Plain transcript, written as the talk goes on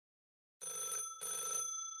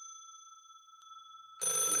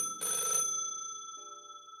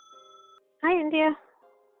Hi, India.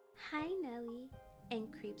 Hi, Nelly and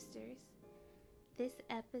Creepsters. This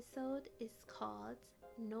episode is called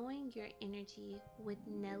Knowing Your Energy with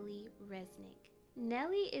Nelly Resnick.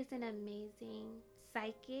 Nelly is an amazing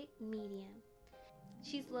psychic medium.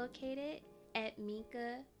 She's located at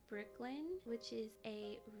Minka Brooklyn, which is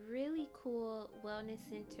a really cool wellness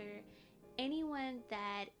center. Anyone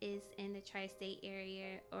that is in the tri state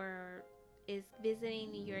area or is visiting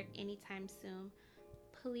New York anytime soon,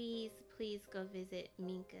 please go visit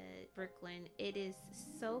Minka Brooklyn. It is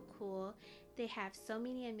so cool. They have so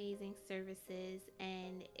many amazing services,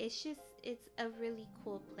 and it's a really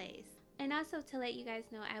cool place. And also to let you guys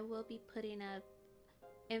know, I will be putting up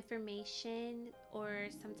information or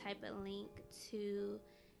some type of link to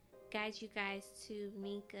guide you guys to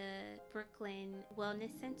Minka Brooklyn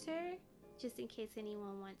Wellness Center. Just in case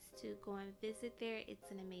anyone wants to go and visit there,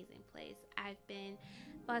 it's an amazing place. I've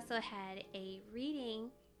also had a reading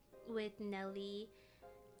with Nelly,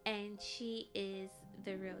 and she is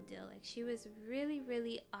the real deal. Like, she was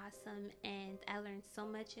really awesome, and I learned so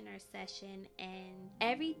much in our session, and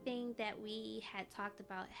everything that we had talked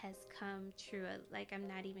about has come true. Like, I'm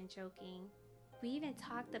not even joking. We even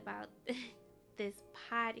talked about this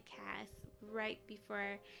podcast right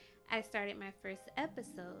before I started my first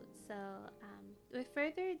episode. So, with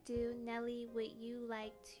further ado, Nelly, would you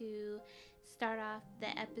like to start off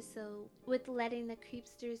the episode with letting the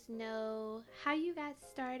creepsters know how you got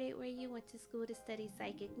started, where you went to school to study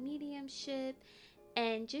psychic mediumship,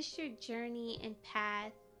 and just your journey and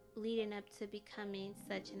path leading up to becoming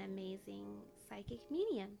such an amazing psychic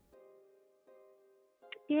medium?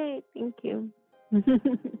 Yay, thank you.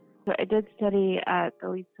 So I did study at the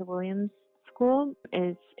Lisa Williams School.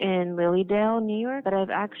 It's in Lilydale, New York, but I've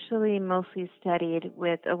actually mostly studied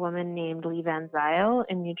with a woman named Lee Van Zyl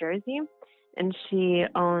in New Jersey, and she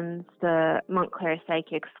owns the Montclair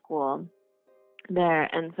Psychic School there.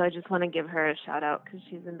 And so I just want to give her a shout out because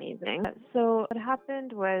she's amazing. So what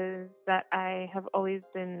happened was that I have always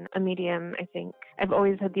been a medium. I think I've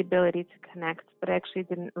always had the ability to connect, but I actually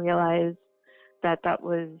didn't realize that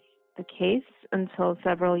was the case until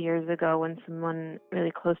several years ago when someone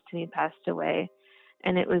really close to me passed away.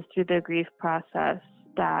 And it was through the grief process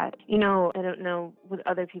that, I don't know what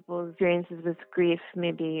other people's experiences with grief,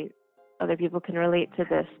 maybe other people can relate to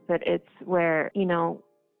this, but it's where,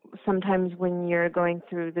 sometimes when you're going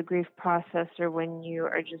through the grief process or when you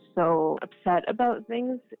are just so upset about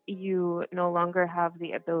things, you no longer have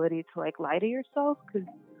the ability to lie to yourself because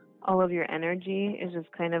all of your energy is just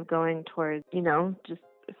kind of going towards, just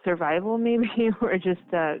survival maybe, or just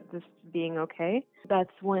being okay.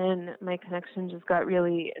 That's when my connection just got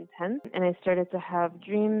really intense, and I started to have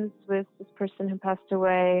dreams with this person who passed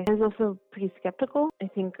away. I was also pretty skeptical. I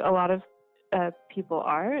think a lot of people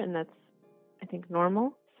are, and that's, I think,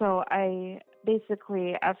 normal. So I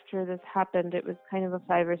basically, after this happened, it was kind of a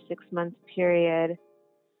 5 or 6 month period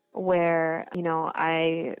where,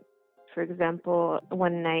 I, for example,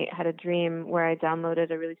 one night had a dream where I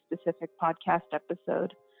downloaded a really specific podcast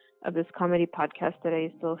episode of this comedy podcast that I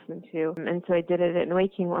used to listen to. And so I did it in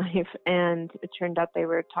Waking Life, and it turned out they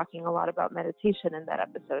were talking a lot about meditation in that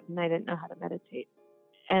episode, and I didn't know how to meditate.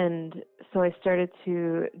 And so I started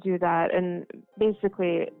to do that, and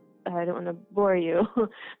basically, I don't want to bore you,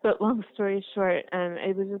 but long story short,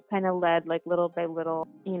 it was just kind of led little by little,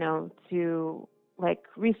 to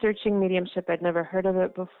researching mediumship. I'd never heard of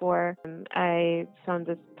it before. I found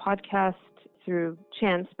this podcast through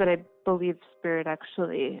chance, but I believe Spirit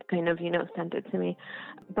actually kind of, sent it to me.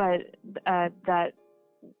 But that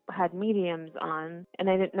had mediums on, and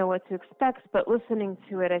I didn't know what to expect, but listening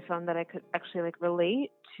to it, I found that I could actually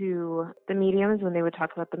relate to the mediums when they would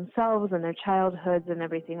talk about themselves and their childhoods and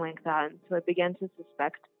everything like that. And so I began to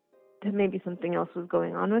suspect that maybe something else was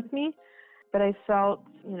going on with me. But I felt,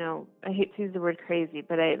 I hate to use the word crazy,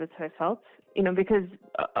 but that's how I felt, because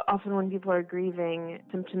often when people are grieving,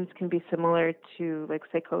 symptoms can be similar to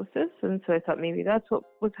psychosis. And so I thought maybe that's what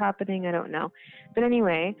was happening. I don't know. But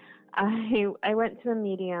anyway, I went to a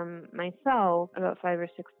medium myself about 5 or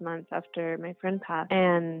 6 months after my friend passed.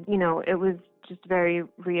 And, it was just very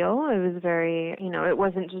real. It was very, it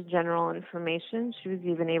wasn't just general information. She was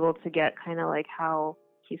even able to get kind of how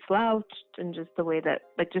he slouched and just the way that,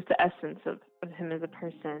 just the essence of him as a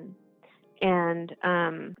person. And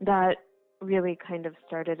that really kind of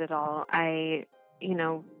started it all. I,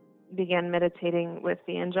 began meditating with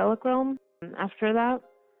the angelic realm after that,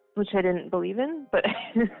 which I didn't believe in, but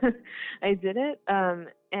I did it.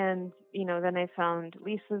 And, then I found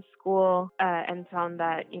Lisa's school and found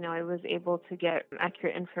that, I was able to get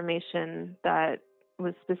accurate information that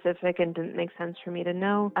was specific and didn't make sense for me to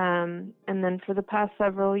know. And then for the past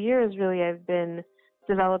several years, really, I've been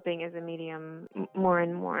developing as a medium more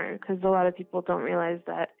and more, because a lot of people don't realize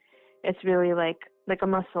that it's really like a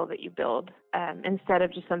muscle that you build, instead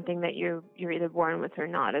of just something that you're either born with or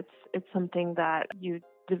not. It's something that you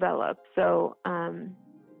develop. So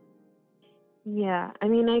yeah, I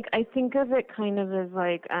mean, I think of it kind of as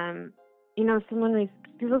like,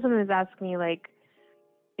 people sometimes ask me like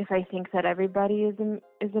if I think that everybody is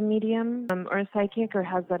a medium, or a psychic or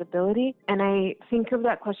has that ability. And I think of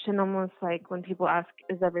that question almost like when people ask,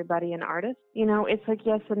 is everybody an artist? It's like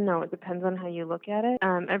yes and no. It depends on how you look at it.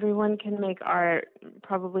 Everyone can make art.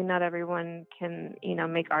 Probably not everyone can,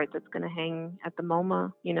 make art that's going to hang at the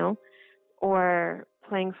MoMA, or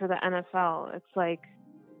playing for the NFL. It's like,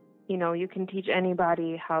 you can teach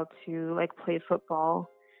anybody how to like play football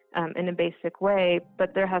in a basic way,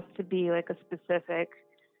 but there has to be like a specific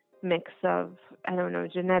mix of, I don't know,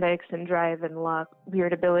 genetics and drive and luck,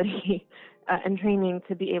 weird ability, and training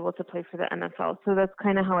to be able to play for the NFL. So that's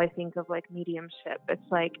kind of how I think of like mediumship.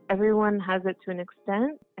 It's like everyone has it to an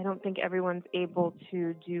extent. I don't think everyone's able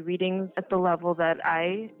to do readings at the level that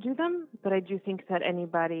I do them, but I do think that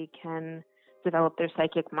anybody can develop their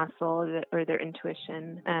psychic muscle or their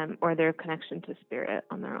intuition, or their connection to spirit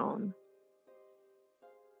on their own.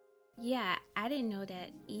 Yeah, I didn't know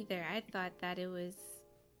that either. I thought that it was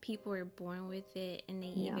people were born with it and they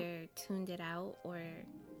either tuned it out or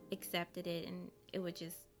accepted it and it would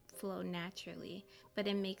just flow naturally. But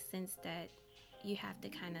it makes sense that you have to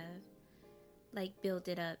kind of like build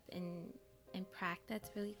it up and practice. That's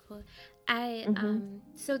really cool.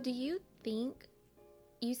 So do you think,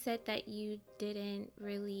 you said that you didn't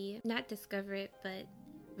really not discover it but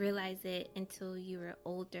realize it until you were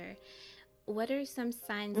older. What are some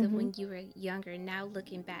signs of when you were younger, now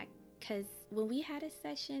looking back? Because when we had a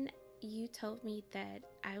session, you told me that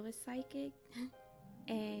I was psychic.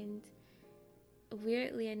 And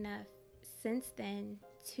weirdly enough, since then,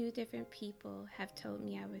 2 different people have told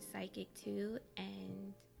me I was psychic too.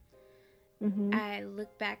 And I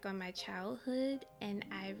look back on my childhood and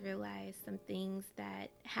I realized some things that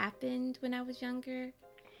happened when I was younger.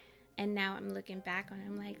 And now I'm looking back on it,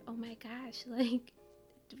 I'm like, oh my gosh, like,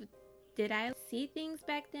 did I see things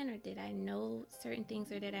back then, or did I know certain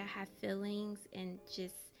things, or did I have feelings and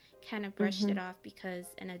just kind of brushed it off because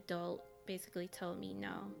an adult basically told me,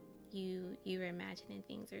 no, you were imagining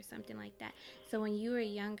things or something like that. So when you were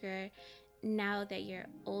younger, now that you're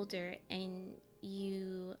older and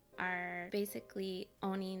you are basically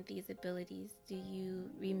owning these abilities, do you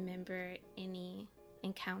remember any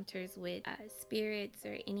encounters with spirits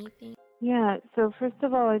or anything? Yeah, so first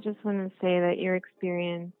of all, I just want to say that your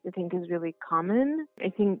experience, I think, is really common. I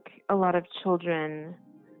think a lot of children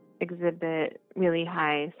exhibit really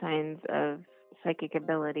high signs of psychic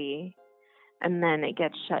ability, and then it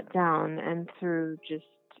gets shut down, and through just,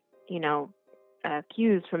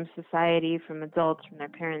 cues from society, from adults, from their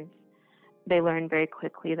parents, they learn very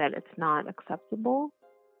quickly that it's not acceptable,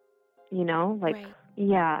 Right.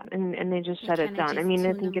 yeah, and they just shut it down. I mean,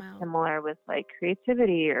 I think it's similar with like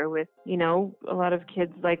creativity, or with, a lot of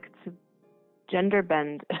kids like to gender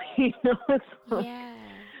bend, Yeah.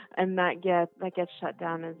 and that gets shut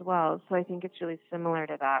down as well. So I think it's really similar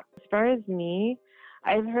to that. As far as me,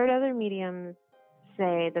 I've heard other mediums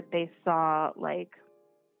say that they saw like,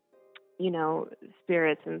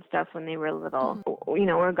 spirits and stuff when they were little,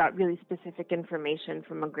 or got really specific information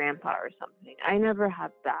from a grandpa or something. I never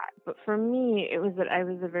had that. But for me, it was that I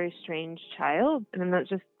was a very strange child. And I'm not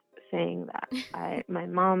just saying that. My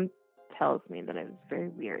mom tells me that I was very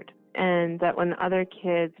weird. And that when other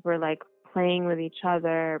kids were like playing with each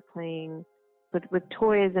other, playing with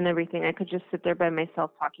toys and everything, I could just sit there by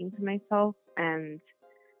myself talking to myself and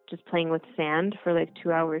just playing with sand for like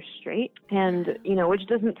 2 hours straight. And, which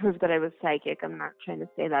doesn't prove that I was psychic. I'm not trying to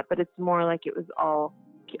say that, but it's more like it was all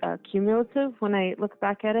cumulative when I look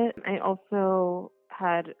back at it. I also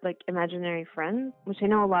had like imaginary friends, which I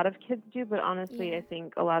know a lot of kids do, but honestly, I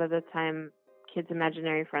think a lot of the time kids'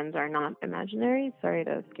 imaginary friends are not imaginary. Sorry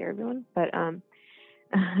to scare everyone, but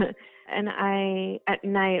and at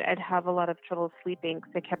night I'd have a lot of trouble sleeping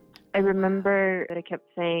because I remember that I kept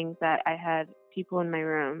saying that I had people in my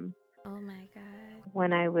room. Oh my God.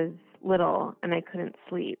 When I was little and I couldn't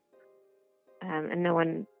sleep. And no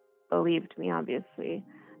one believed me, obviously.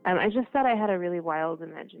 I just thought I had a really wild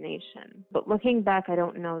imagination. But looking back, I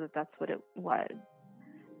don't know that that's what it was.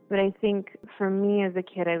 But I think for me as a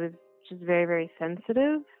kid, I was just very, very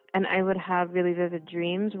sensitive. And I would have really vivid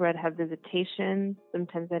dreams where I'd have visitations.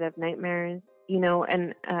 Sometimes I'd have nightmares,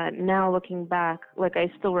 and now looking back, like I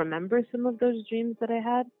still remember some of those dreams that I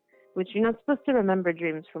had. which you're not supposed to remember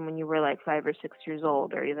dreams from when you were like 5 or 6 years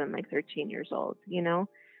old or even like 13 years old, you know?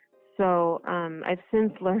 So I've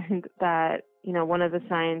since learned that, you know, one of the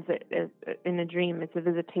signs is, in a dream, it's a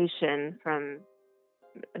visitation from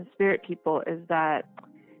spirit people, is that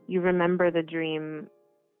you remember the dream,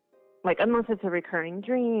 like unless it's a recurring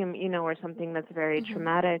dream, you know, or something that's very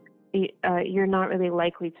traumatic, you're not really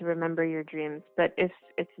likely to remember your dreams. But if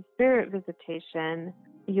it's a spirit visitation,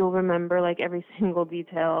 you'll remember like every single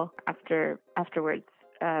detail afterwards,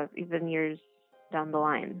 even years down the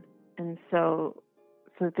line. And so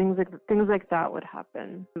things like that would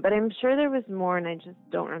happen. But I'm sure there was more, and I just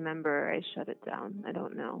don't remember. I shut it down. I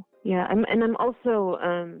don't know. Yeah, I'm also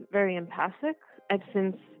very empathic. I've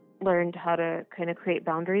since learned how to kind of create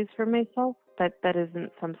boundaries for myself. That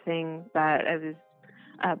isn't something that I was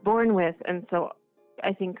born with, and so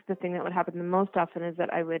I think the thing that would happen the most often is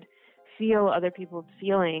that I would feel other people's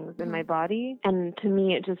feelings in my body, and to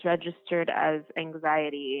me it just registered as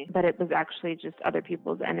anxiety, but it was actually just other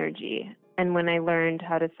people's energy. And when I learned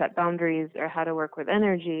how to set boundaries or how to work with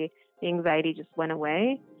energy, the anxiety just went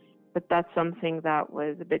away. But that's something that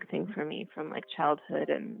was a big thing for me from like childhood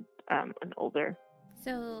and older.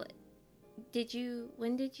 So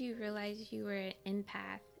when did you realize you were an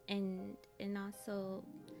empath, and also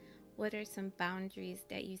what are some boundaries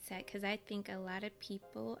that you set? Because I think a lot of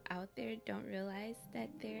people out there don't realize that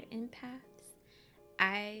they're empaths.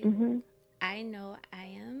 I know I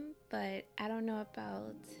am, but I don't know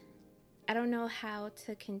how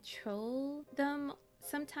to control them.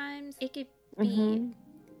 Sometimes it could be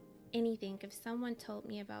anything. If someone told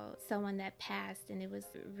me about someone that passed and it was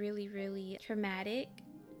really, really traumatic,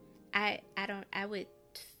 I would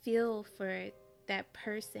feel for that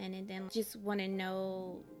person and then just want to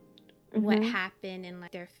know what happened and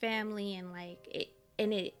like their family, and like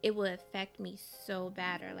it will affect me so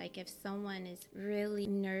bad. Or like if someone is really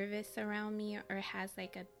nervous around me or has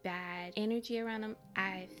like a bad energy around them,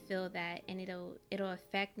 I feel that, and it'll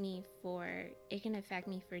affect me it can affect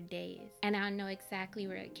me for days, and I'll know exactly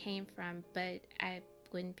where it came from, but I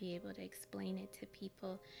wouldn't be able to explain it to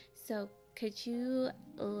people. So could you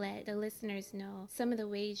let the listeners know some of the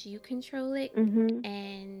ways you control it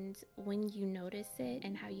and when you notice it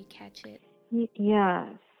and how you catch it? Yeah.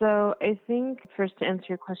 So I think first, to answer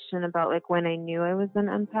your question about like when I knew I was an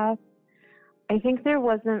empath, I think there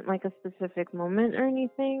wasn't like a specific moment or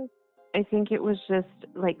anything. I think it was just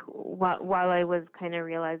like while I was kind of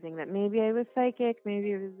realizing that maybe I was psychic,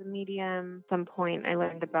 maybe I was a medium. At some point I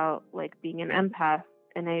learned about like being an empath,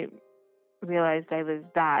 and I realized I was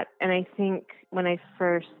that. And I think when I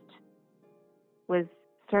first was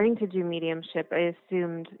starting to do mediumship, I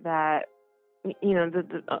assumed that, you know,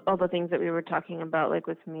 all the things that we were talking about, like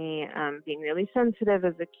with me being really sensitive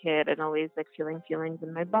as a kid and always like feeling feelings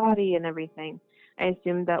in my body and everything, I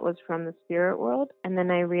assumed that was from the spirit world. And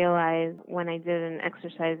then I realized when I did an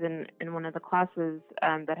exercise in one of the classes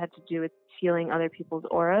that had to do with feeling other people's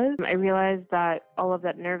auras, I realized that all of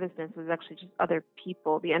that nervousness was actually just other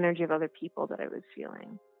people, the energy of other people that I was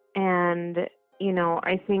feeling. And you know,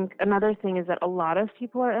 I think another thing is that a lot of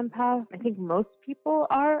people are empaths. I think most people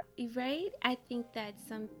are. Right? I think that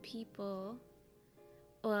some people,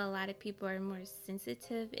 well, a lot of people are more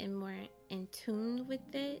sensitive and more in tune with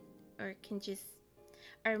it, or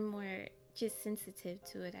are more just sensitive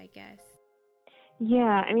to it, I guess.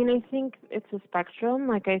 Yeah, I mean, I think it's a spectrum.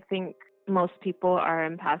 Like, I think most people are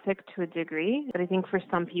empathic to a degree, but I think for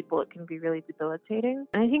some people it can be really debilitating.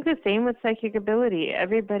 And I think the same with psychic ability.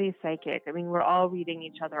 Everybody's psychic. I mean, we're all reading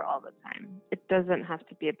each other all the time. It doesn't have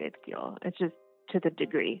to be a big deal. It's just to the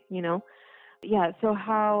degree, you know? Yeah, so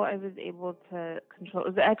how I was able to control it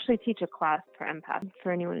was I actually teach a class for empaths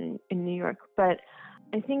for anyone in New York. But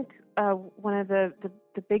I think one of the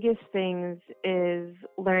biggest things is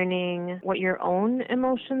learning what your own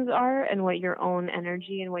emotions are and what your own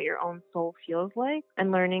energy and what your own soul feels like,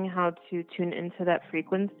 and learning how to tune into that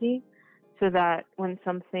frequency so that when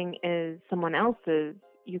something is someone else's,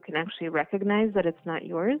 you can actually recognize that it's not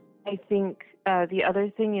yours. I think the other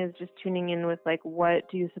thing is just tuning in with like, what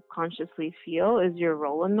do you subconsciously feel is your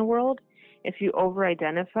role in the world? If you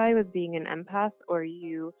over-identify with being an empath, or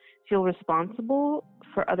you feel responsible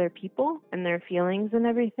for other people and their feelings and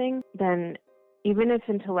everything, then even if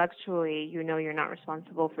intellectually you know you're not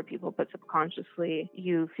responsible for people, but subconsciously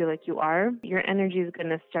you feel like you are, your energy is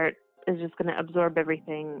just going to absorb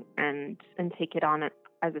everything and take it on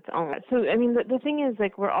as its own. So, I mean, the thing is,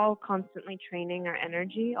 like, we're all constantly training our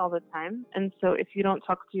energy all the time. And so if you don't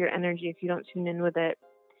talk to your energy, if you don't tune in with it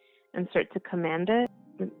and start to command it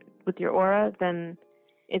with your aura, then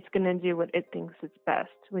it's going to do what it thinks is best,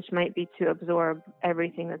 which might be to absorb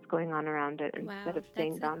everything that's going on around it instead of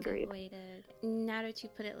staying boundaried. That's a good way to, now that you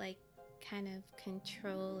put it, like, kind of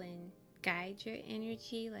control and guide your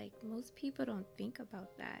energy. Like, most people don't think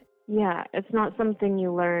about that. Yeah, it's not something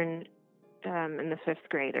you learn in the 5th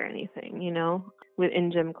grade or anything,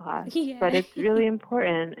 in gym class. Yeah. But it's really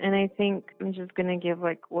important. And I think I'm just going to give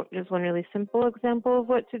just one really simple example of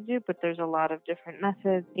what to do, but there's a lot of different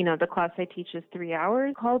methods. The class I teach is 3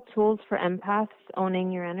 hours, called Tools for Empaths,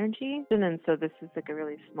 Owning Your Energy. And so this is like a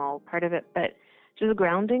really small part of it, but just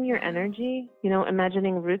grounding your energy,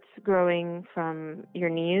 imagining roots growing from your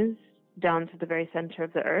knees down to the very center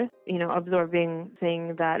of the earth, absorbing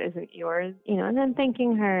thing that isn't yours, and then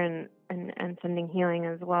thanking her and sending healing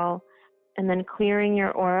as well. And then clearing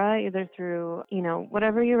your aura either through,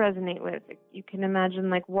 whatever you resonate with. You can imagine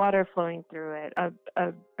like water flowing through it,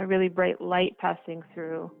 a really bright light passing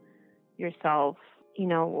through yourself,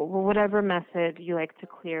 whatever method you like to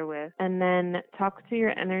clear with. And then talk to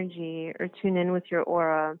your energy or tune in with your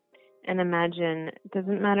aura and imagine, it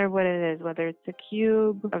doesn't matter what it is, whether it's a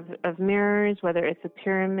cube of mirrors, whether it's a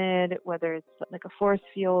pyramid, whether it's like a force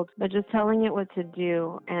field, but just telling it what to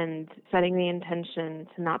do and setting the intention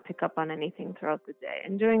to not pick up on anything throughout the day.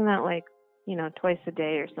 And doing that twice a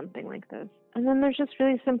day or something like this. And then there's just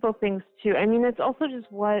really simple things too. I mean, it's also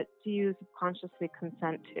just what do you subconsciously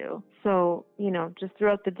consent to? So, just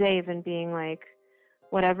throughout the day, even being like,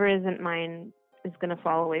 whatever isn't mine is going to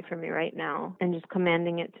fall away from me right now, and just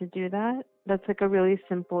commanding it to do that. That's like a really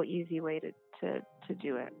simple, easy way to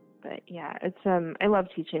do it. But yeah, it's I love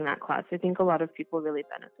teaching that class. I think a lot of people really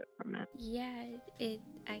benefit from it. Yeah,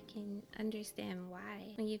 I can understand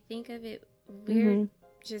why. When you think of it, we're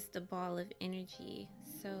just a ball of energy.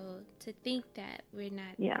 So to think that we're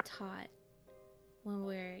not taught when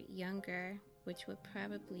we're younger, which would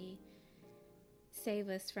probably save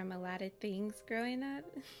us from a lot of things growing up,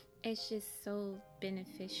 it's just so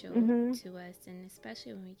beneficial to us. And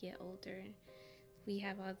especially when we get older, we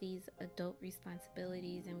have all these adult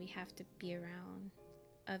responsibilities and we have to be around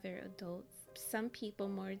other adults, some people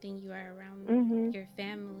more than you are around your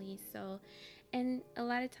family. So, and a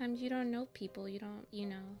lot of times you don't know people, you don't,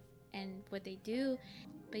 and what they do,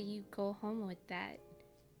 but you go home with that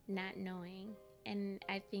not knowing. And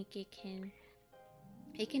I think it can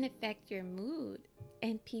affect your mood,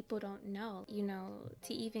 and people don't know,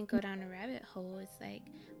 to even go down a rabbit hole. It's like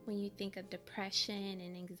when you think of depression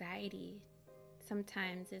and anxiety,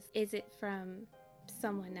 sometimes is it from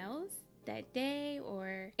someone else that day,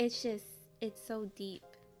 or it's so deep.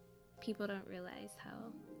 People don't realize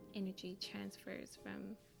how energy transfers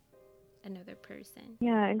from another person.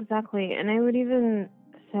 Yeah, exactly. And I would even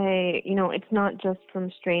say, it's not just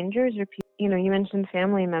from strangers or people, you mentioned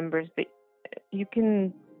family members, but you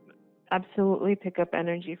can absolutely pick up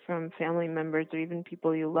energy from family members or even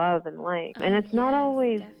people you love and like. And it's not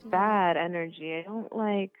always bad energy. I don't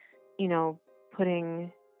like,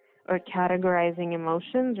 putting or categorizing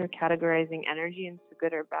emotions or categorizing energy into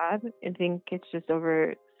good or bad. I think it's just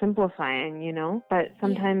oversimplifying, but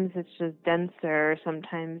sometimes it's just denser.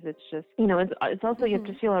 Sometimes it's just, it's also, you have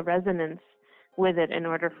to feel a resonance with it in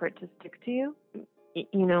order for it to stick to you,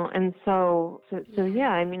 and so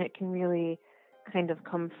yeah, I mean, it can really kind of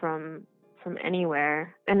come from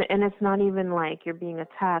anywhere, and it's not even like you're being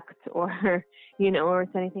attacked or or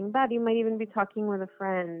it's anything bad. You might even be talking with a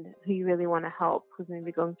friend who you really want to help, who's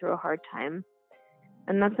maybe going through a hard time,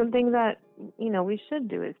 and that's something that we should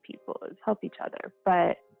do as people, is help each other.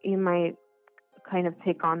 But you might kind of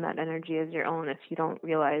take on that energy as your own if you don't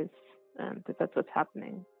realize that that's what's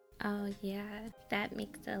happening. Oh, yeah, that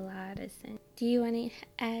makes a lot of sense. Do you want to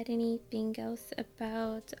add anything else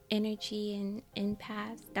about energy and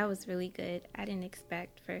empaths? That was really good. I didn't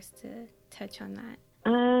expect first to touch on that.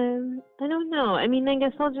 I don't know. I mean, I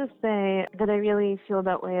guess I'll just say that I really feel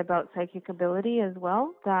that way about psychic ability as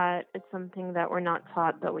well, that it's something that we're not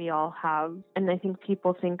taught that we all have. And I think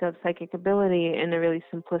people think of psychic ability in a really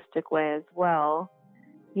simplistic way as well.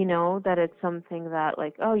 That it's something that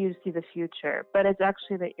like, oh, you see the future, but it's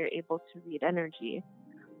actually that you're able to read energy.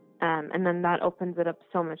 And then that opens it up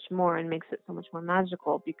so much more and makes it so much more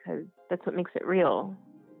magical, because that's what makes it real,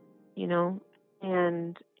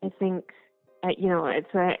 and I think,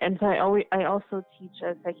 I also teach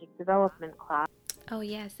a psychic development class. Oh,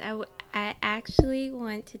 yes. I actually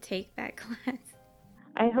want to take that class.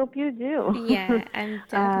 I hope you do. Yeah, I'm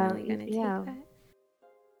definitely going to take that.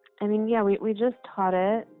 I mean, yeah, we just taught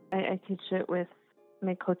it. I teach it with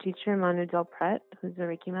my co-teacher, Manu Del Pret, who's a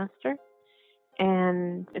Reiki master.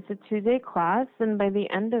 And it's a 2-day class. And by the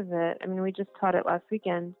end of it, I mean, we just taught it last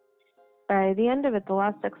weekend. by the end of it, the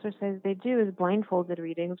last exercise they do is blindfolded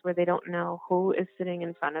readings where they don't know who is sitting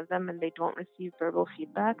in front of them and they don't receive verbal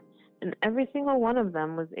feedback. And every single one of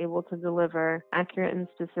them was able to deliver accurate and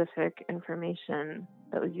specific information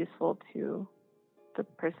that was useful to the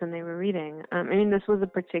person they were reading. I mean, this was a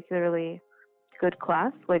particularly good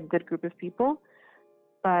class, like good group of people,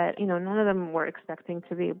 but, you know, none of them were expecting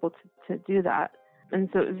to be able to do that. And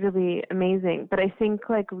so it was really amazing. But I think,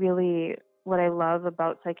 like, really what I love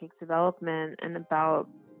about psychic development and about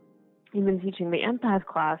even teaching the empath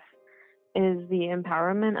class is the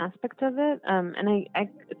empowerment aspect of it. And I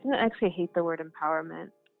actually hate the word empowerment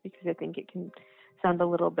because I think it can sound a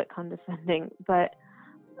little bit condescending. But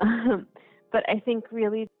I think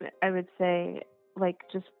really I would say, like,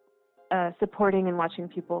 just supporting and watching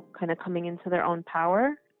people kind of coming into their own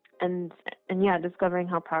power and yeah, discovering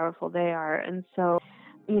how powerful they are. And so,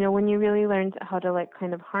 you know, when you really learn how to, like,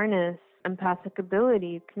 kind of harness empathic ability,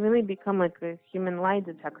 you can really become like a human lie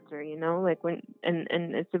detector, you know, like when, and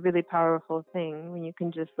it's a really powerful thing when you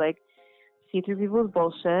can just, like, see through people's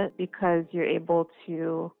bullshit because you're able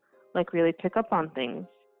to, like, really pick up on things,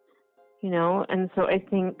 you know. And so I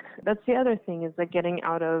think that's the other thing is, like, getting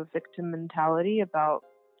out of victim mentality about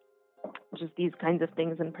just these kinds of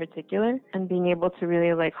things in particular and being able to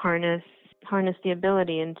really, like, harness the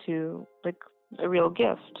ability into, like, a real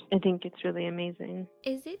gift. I think it's really amazing.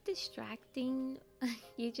 Is it distracting?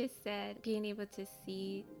 You just said being able to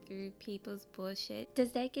see through people's bullshit.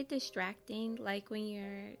 Does that get distracting? Like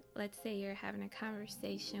when let's say you're having a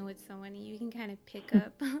conversation with someone and you can kind of pick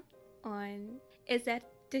up on, is that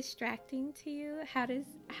distracting to you? How does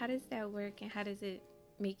that work and how does it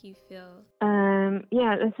make you feel?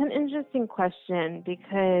 Yeah, that's an interesting question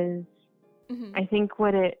because I think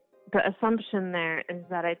the assumption there is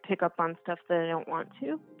that I pick up on stuff that I don't want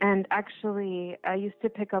to. And actually, I used to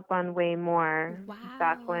pick up on way more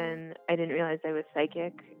back when I didn't realize I was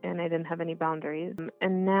psychic and I didn't have any boundaries.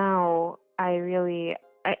 And now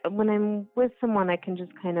when I'm with someone, I can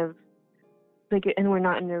just kind of, like, and we're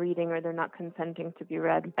not in a reading or they're not consenting to be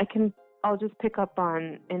read, I'll just pick up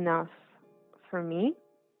on enough for me,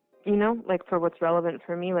 you know, like for what's relevant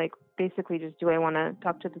for me, like basically just, do I want to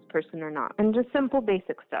talk to this person or not? And just simple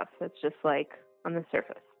basic stuff that's just, like, on the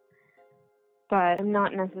surface. But I'm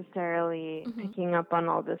not necessarily picking up on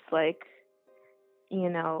all this, like, you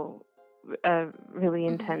know, really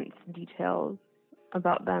intense details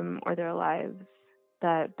about them or their lives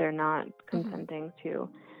that they're not consenting to.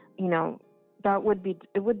 You know, it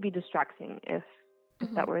would be distracting if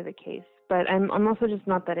that were the case. But I'm also just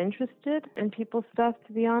not that interested in people's stuff,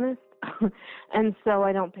 to be honest. And so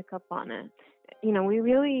I don't pick up on it. You know,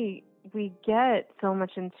 we get so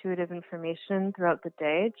much intuitive information throughout the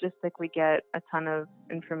day, just like we get a ton of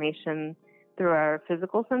information through our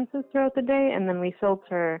physical senses throughout the day, and then we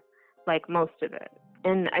filter, like, most of it.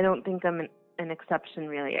 And I don't think I'm an exception,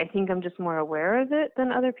 really. I think I'm just more aware of it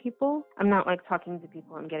than other people. I'm not, like, talking to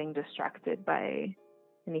people and getting distracted by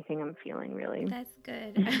anything I'm feeling, really. That's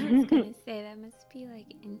good. I was going to say that must be,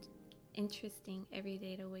 like, interesting every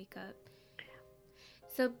day to wake up.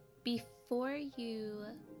 So before you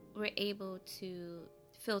were able to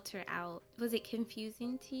filter out, was it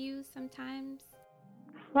confusing to you sometimes?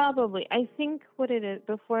 Probably. I think what it is,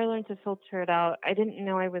 before I learned to filter it out, I didn't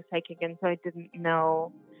know I was psychic, and so I didn't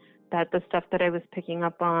know that the stuff that I was picking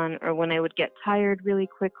up on, or when I would get tired really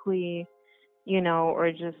quickly, you know,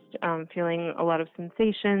 or just feeling a lot of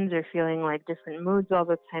sensations or feeling like different moods all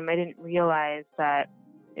the time, I didn't realize that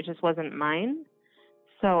it just wasn't mine.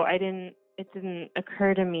 So it didn't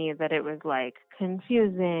occur to me that it was, like,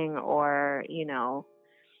 confusing or, you know,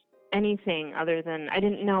 anything other than, I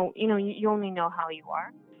didn't know, you know, you only know how you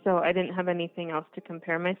are. So I didn't have anything else to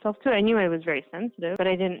compare myself to. I knew I was very sensitive, but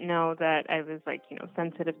I didn't know that I was, like, you know,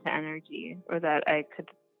 sensitive to energy, or that I could,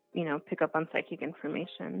 you know, pick up on psychic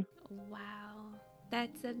information. Wow.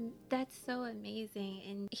 That's so amazing.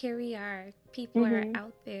 And here we are. People are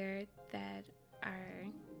out there that are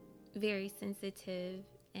very sensitive,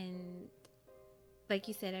 and like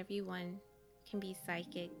you said, everyone can be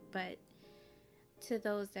psychic, but to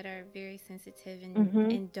those that are very sensitive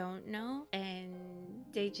and don't know, and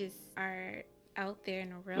they just are out there in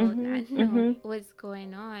the world not knowing what's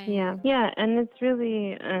going on. Yeah, and it's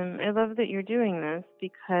really, I love that you're doing this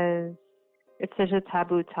because it's such a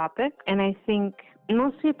taboo topic, and I think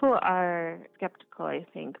most people are skeptical, I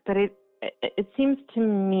think, but it seems to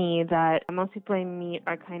me that most people I meet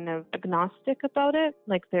are kind of agnostic about it,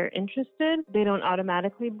 like they're interested. They don't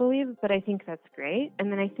automatically believe, but I think that's great.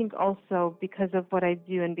 And then I think also because of what I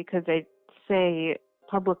do and because I say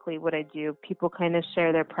publicly what I do, people kind of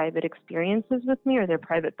share their private experiences with me or their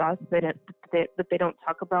private thoughts that they don't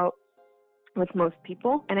talk about with most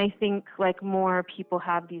people. And I think like more people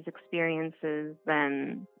have these experiences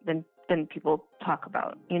than people talk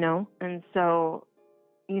about, you know? And so,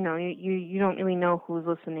 you know, you don't really know who's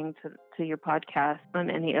listening to your podcast on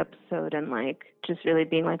any episode and like just really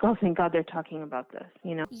being like, oh, thank God they're talking about this,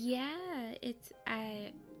 you know? Yeah, it's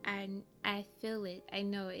I feel it. I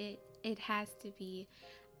know it. It has to be.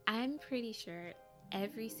 I'm pretty sure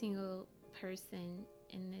every single person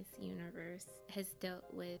in this universe has dealt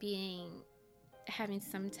with having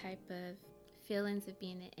some type of feelings of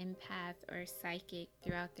being an empath or psychic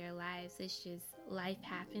throughout their lives. It's just life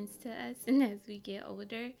happens to us, and as we get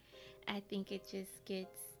older, I think it just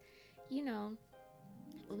gets, you know,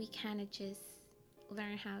 we kind of just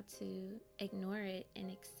learn how to ignore it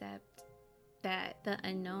and accept that the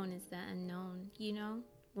unknown is the unknown, you know,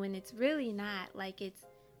 when it's really not. Like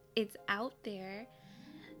it's out there.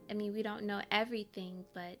 I mean, we don't know everything,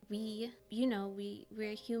 but we're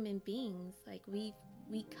human beings. Like we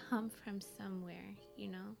come from somewhere, you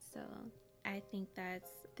know. So I think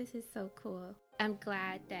this is so cool. I'm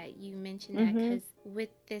glad that you mentioned that, because with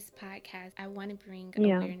this podcast, I want to bring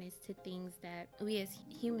awareness to things that we as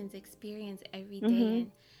humans experience every day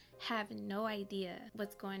and have no idea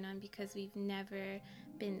what's going on because we've never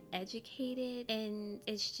been educated, and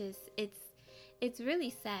it's really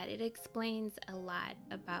sad. It explains a lot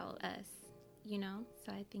about us, you know?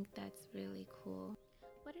 So I think that's really cool.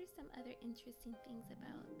 What are some other interesting things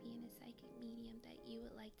about being a psychic medium that you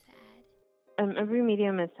would like to add? Every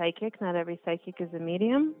medium is psychic. Not every psychic is a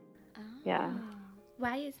medium. Oh. Yeah.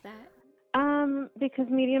 Why is that? Because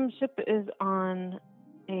mediumship is on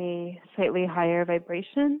a slightly higher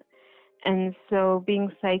vibration. And so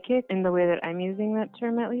being psychic, in the way that I'm using that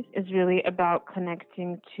term at least, is really about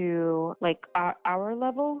connecting to like our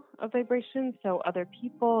level of vibration. So other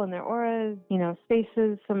people and their auras, you know,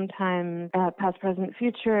 spaces sometimes, past, present,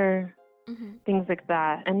 future, things like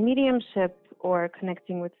that. And mediumship, or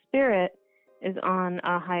connecting with spirit, is on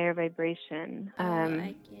a higher vibration.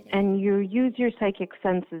 I get it. And you use your psychic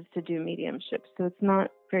senses to do mediumship. So it's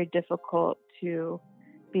not very difficult to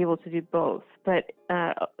be able to do both. But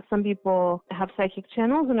some people have psychic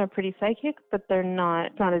channels and are pretty psychic, but it's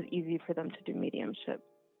not as easy for them to do mediumship.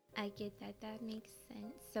 I get that. That makes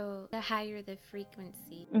sense. So the higher the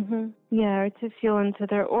frequency. Yeah, or to feel into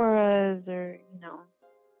their auras, or, you know,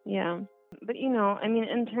 yeah. But, you know, I mean,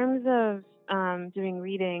 in terms of doing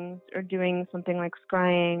readings or doing something like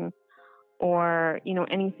scrying or, you know,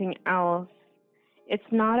 anything else, it's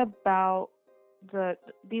not about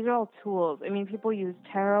these are all tools. I mean, people use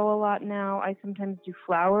tarot a lot now. I sometimes do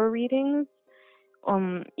flower readings.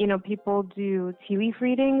 You know, people do tea leaf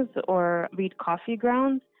readings or read coffee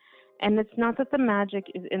grounds. And it's not that the magic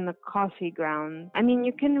is in the coffee grounds. I mean,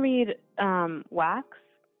 you can read wax,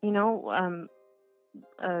 you know,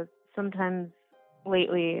 sometimes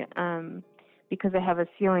lately, because I have a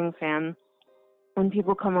ceiling fan, when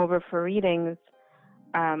people come over for readings,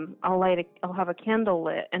 I'll have a candle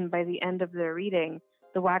lit, and by the end of the reading,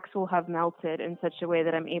 the wax will have melted in such a way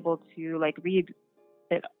that I'm able to like read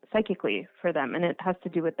it psychically for them, and it has to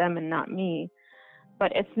do with them and not me.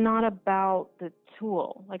 But it's not about the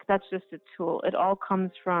tool. Like, that's just a tool. It all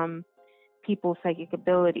comes from people's psychic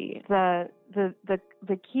ability. The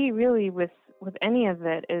key really with any of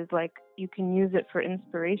it is like you can use it for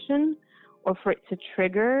inspiration or for it to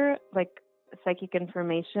trigger like psychic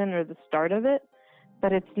information or the start of it.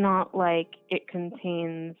 But it's not like it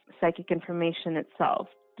contains psychic information itself.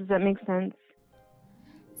 Does that make sense?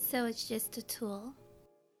 So it's just a tool?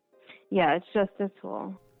 Yeah, it's just a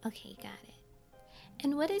tool. Okay, got it.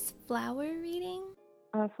 And what is flower reading?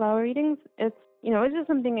 Flower readings, it's just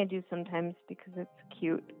something I do sometimes because it's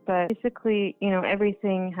cute. But basically, you know,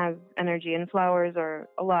 everything has energy and flowers are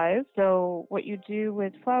alive. So what you do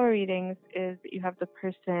with flower readings is that you have the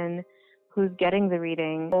person who's getting the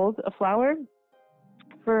reading hold a flower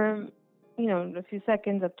for, you know, a few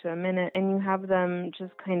seconds up to a minute, and you have them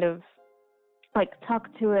just kind of like talk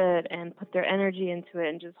to it and put their energy into it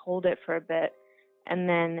and just hold it for a bit. And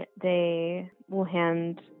then they will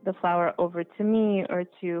hand the flower over to me or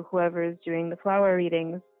to whoever is doing the flower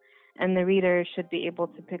readings, and the reader should be able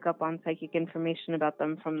to pick up on psychic information about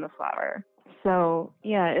them from the flower. So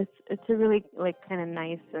yeah, it's a really like kind of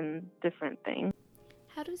nice and different thing.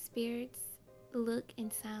 How do spirits look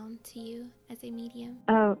and sound to you as a medium?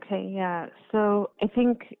 Okay, yeah. So I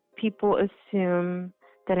think people assume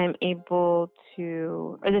that I'm able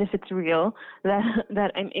to, or that if it's real,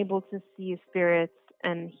 that I'm able to see spirits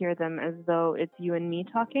and hear them as though it's you and me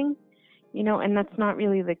talking, you know, and that's not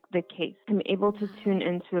really the case. I'm able to tune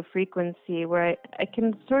into a frequency where I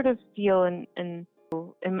can sort of feel and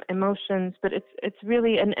emotions, but it's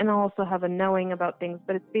really, and I also have a knowing about things,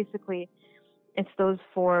 but it's basically, it's those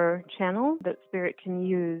 4 channels that spirit can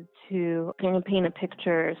use to kind of paint a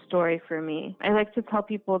picture, a story for me. I like to tell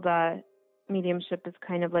people that mediumship is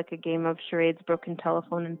kind of like a game of charades, broken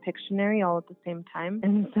telephone, and Pictionary all at the same time.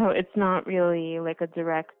 And so it's not really like a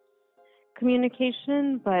direct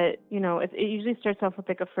communication, but it usually starts off with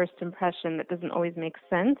like a first impression that doesn't always make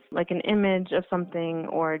sense, like an image of something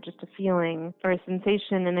or just a feeling or a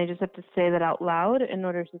sensation, and I just have to say that out loud in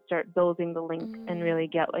order to start building the link and really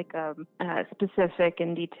get like a specific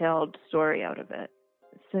and detailed story out of it.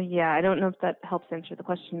 So yeah, I don't know if that helps answer the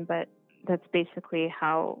question, but that's basically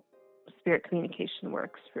how spirit communication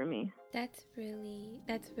works for me. That's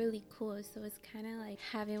really cool. So it's kind of like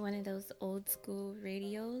having one of those old school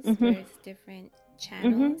radios where it's different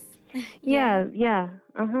channels. Yeah.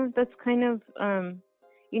 That's kind of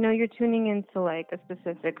you're tuning into like a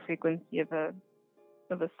specific frequency of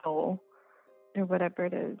a soul or whatever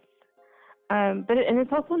it is. And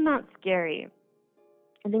it's also not scary.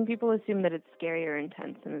 I think people assume that it's scary or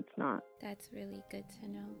intense, and it's not. That's really good to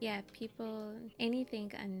know. Yeah,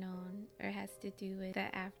 anything unknown or has to do with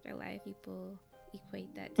the afterlife, people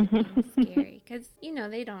equate that to being scary because,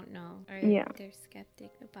 they don't know or they're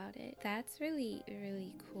skeptic about it. That's really,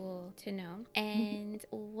 really cool to know. And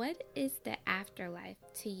what is the afterlife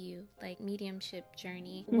to you, like mediumship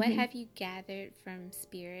journey? What have you gathered from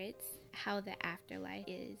spirits, how the afterlife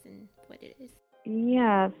is and what it is?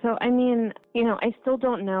 Yeah, so I mean, I still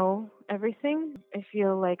don't know everything. I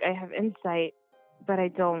feel like I have insight, but I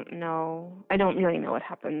don't really know what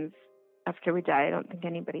happens after we die. I don't think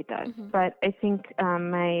anybody does. But I think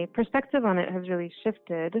my perspective on it has really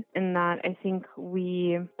shifted in that I think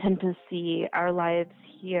we tend to see our lives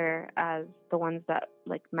here as the ones that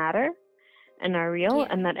like matter and are real,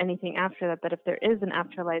 and that anything after that if there is an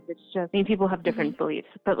afterlife, it's just, people have different beliefs,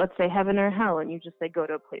 but let's say heaven or hell, and you just like go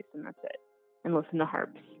to a place and that's it. And listen to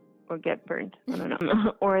harps or get burned. I don't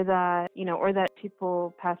know. or that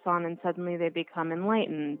people pass on and suddenly they become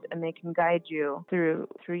enlightened and they can guide you through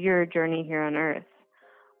your journey here on earth,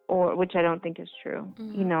 or which I don't think is true,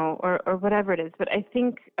 or whatever it is. But I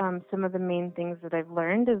think some of the main things that I've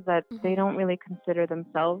learned is that they don't really consider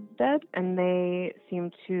themselves dead, and they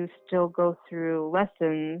seem to still go through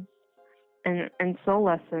lessons and soul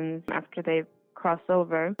lessons after they cross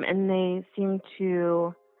over, and they seem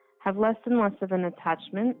to have less and less of an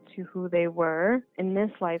attachment to who they were in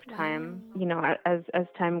this lifetime, as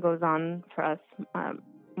time goes on for us,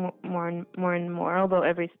 more and more, although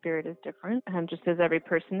every spirit is different, just as every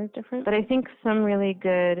person is different. But I think some really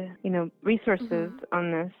good, resources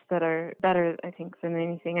on this that are better, I think, than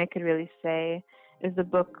anything I could really say is the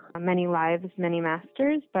book Many Lives, Many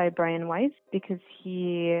Masters by Brian Weiss, because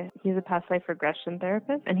he's a past life regression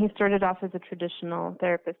therapist, and he started off as a traditional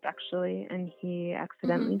therapist actually, and he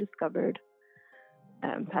accidentally discovered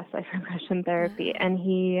past life regression therapy, and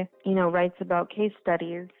he writes about case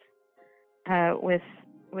studies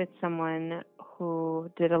with someone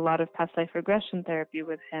who did a lot of past life regression therapy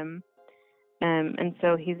with him, and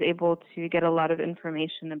so he's able to get a lot of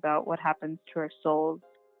information about what happens to our souls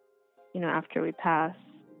after we pass.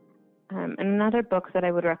 And another book that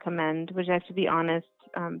I would recommend, which I have to be honest,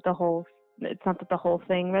 it's not that the whole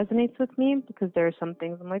thing resonates with me, because there are some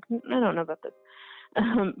things I'm like, I don't know about this.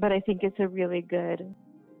 But I think it's a really good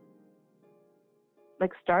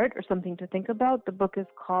start or something to think about. The book is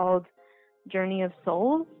called Journey of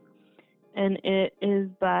Souls, and it is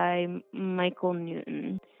by Michael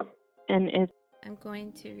Newton. And I'm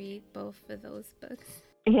going to read both of those books.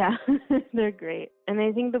 Yeah, they're great. And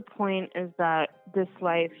I think the point is that this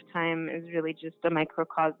lifetime is really just a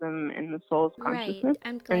microcosm in the soul's consciousness. Right,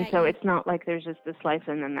 I'm glad. And so it's not like there's just this life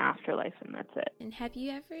and then the afterlife and that's it. And have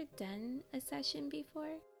you ever done a session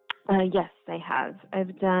before? Yes, I have.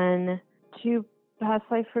 I've done 2 past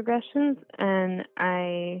life regressions, and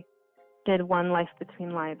I did 1 life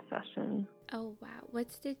between lives session. Oh, wow.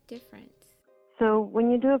 What's the difference? So when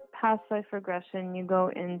you do a past life regression, you go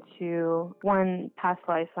into one past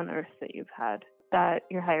life on Earth that you've had that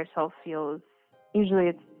your higher self feels, usually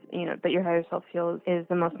it's, that your higher self feels is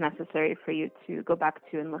the most necessary for you to go back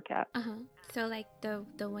to and look at. So like the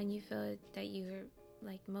one you feel that you're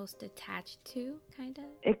like most attached to, kind of?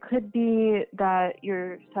 It could be that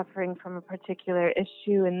you're suffering from a particular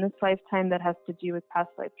issue in this lifetime that has to do with past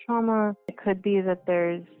life trauma. It could be that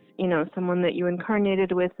there's, someone that you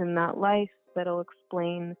incarnated with in that life that'll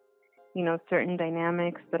explain, certain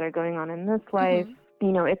dynamics that are going on in this life.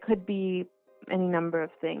 It could be any number of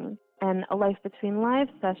things. And a life between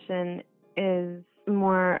lives session is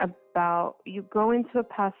more about, you go into a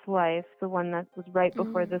past life, the one that was right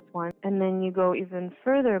before this one, and then you go even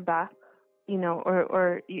further back,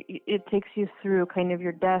 it takes you through kind of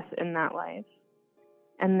your death in that life.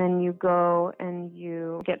 And then you go and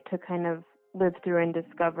you get to kind of live through and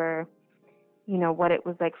discover, what it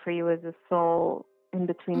was like for you as a soul in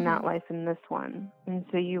between that life and this one. And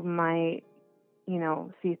so you might,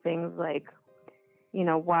 see things like,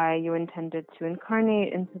 why you intended to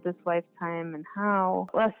incarnate into this lifetime and how,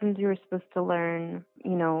 lessons you were supposed to learn,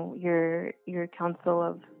 your council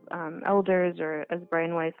of elders, or as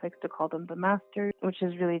Brian Weiss likes to call them, the masters, which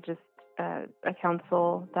is really just a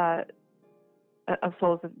council of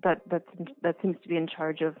souls that seems to be in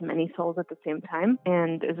charge of many souls at the same time,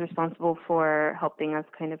 and is responsible for helping us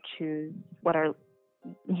kind of choose what our,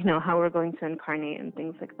 how we're going to incarnate and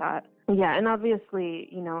things like that. Yeah, and obviously,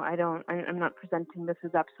 I'm not presenting this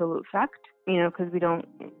as absolute fact, because we don't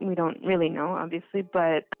really know, obviously,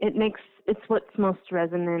 but it's what's most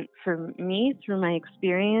resonant for me through my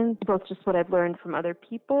experience, both just what I've learned from other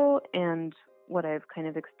people and what I've kind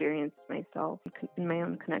of experienced myself in my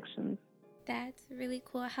own connections. That's really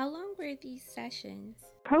cool. How long were these sessions?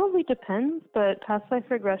 Probably depends, but past life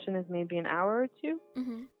regression is maybe an hour or two.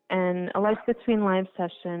 And a Life Between Lives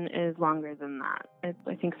session is longer than that. It's,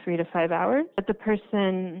 I think, 3 to 5 hours. But the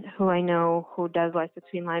person who I know who does Life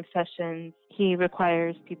Between Lives sessions, he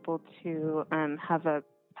requires people to have a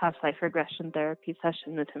past life regression therapy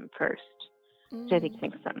session with him first, which I think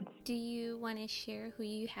makes sense. Do you want to share who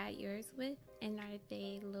you had yours with, and are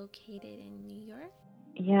they located in New York?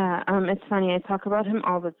 Yeah, it's funny. I talk about him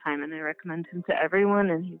all the time, and I recommend him to everyone,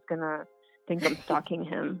 and he's going to think I'm stalking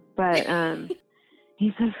him. But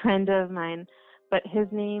he's a friend of mine. But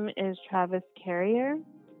his name is Travis Carrier,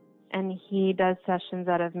 and he does sessions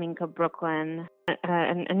out of Minka, Brooklyn,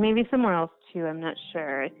 and maybe somewhere else, too. I'm not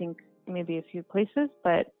sure. I think maybe a few places.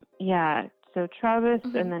 But, yeah, so Travis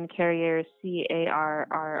and then Carrier,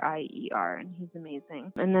 Carrier, and he's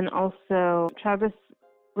amazing. And then also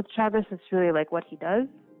with Travis, it's really like what he does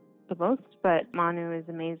the most, but Manu is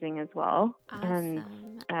amazing as well.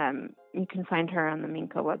 Awesome. And you can find her on the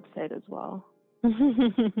Minka website as well.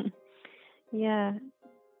 Yeah.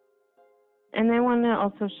 And I want to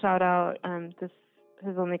also shout out, this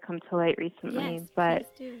has only come to light recently, but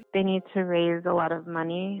they need to raise a lot of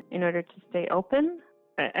money in order to stay open.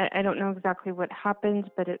 I don't know exactly what happened,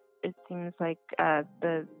 but it seems like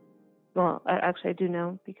actually I do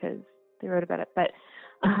know because they wrote about it, but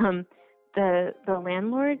the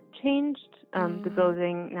landlord changed. The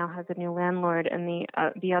building now has a new landlord, and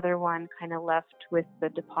the other one kind of left with the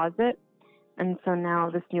deposit, and so now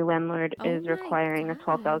this new landlord is requiring a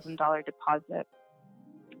 $12,000 deposit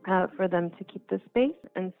for them to keep the space.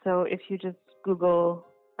 And so if you just Google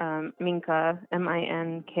Minka,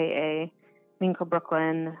 Minka, Minka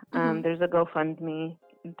Brooklyn, there's a GoFundMe.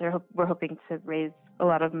 We're hoping to raise a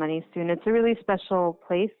lot of money soon. It's a really special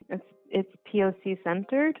place. It's POC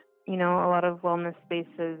centered. A lot of wellness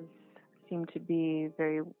spaces seem to be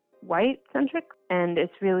very white centric, and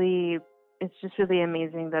it's just really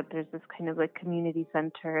amazing that there's this kind of like community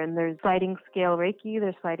center, and there's sliding scale Reiki,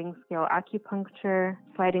 there's sliding scale acupuncture,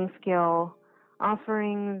 sliding scale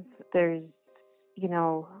offerings, there's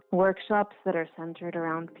workshops that are centered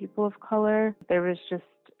around people of color. There was just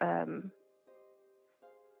a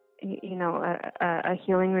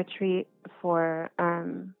healing retreat for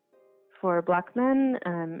Black men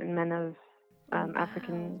and men of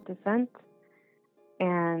African descent,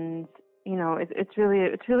 and it's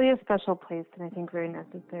really a special place, and I think very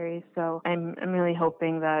necessary. So I'm really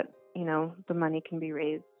hoping that the money can be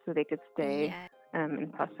raised so they could stay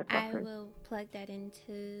in past recovery. I will plug that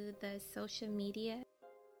into the social media.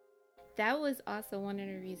 That was also one of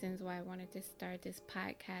the reasons why I wanted to start this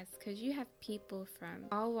podcast, because you have people from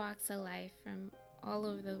all walks of life, from all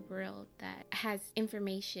over the world that has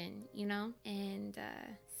information, and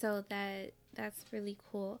so that's really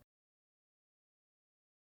cool.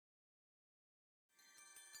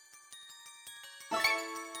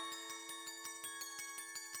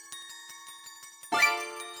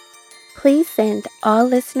 Please send all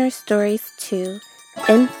listener stories to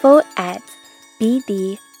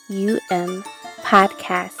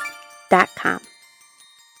info@bdumpodcast.com.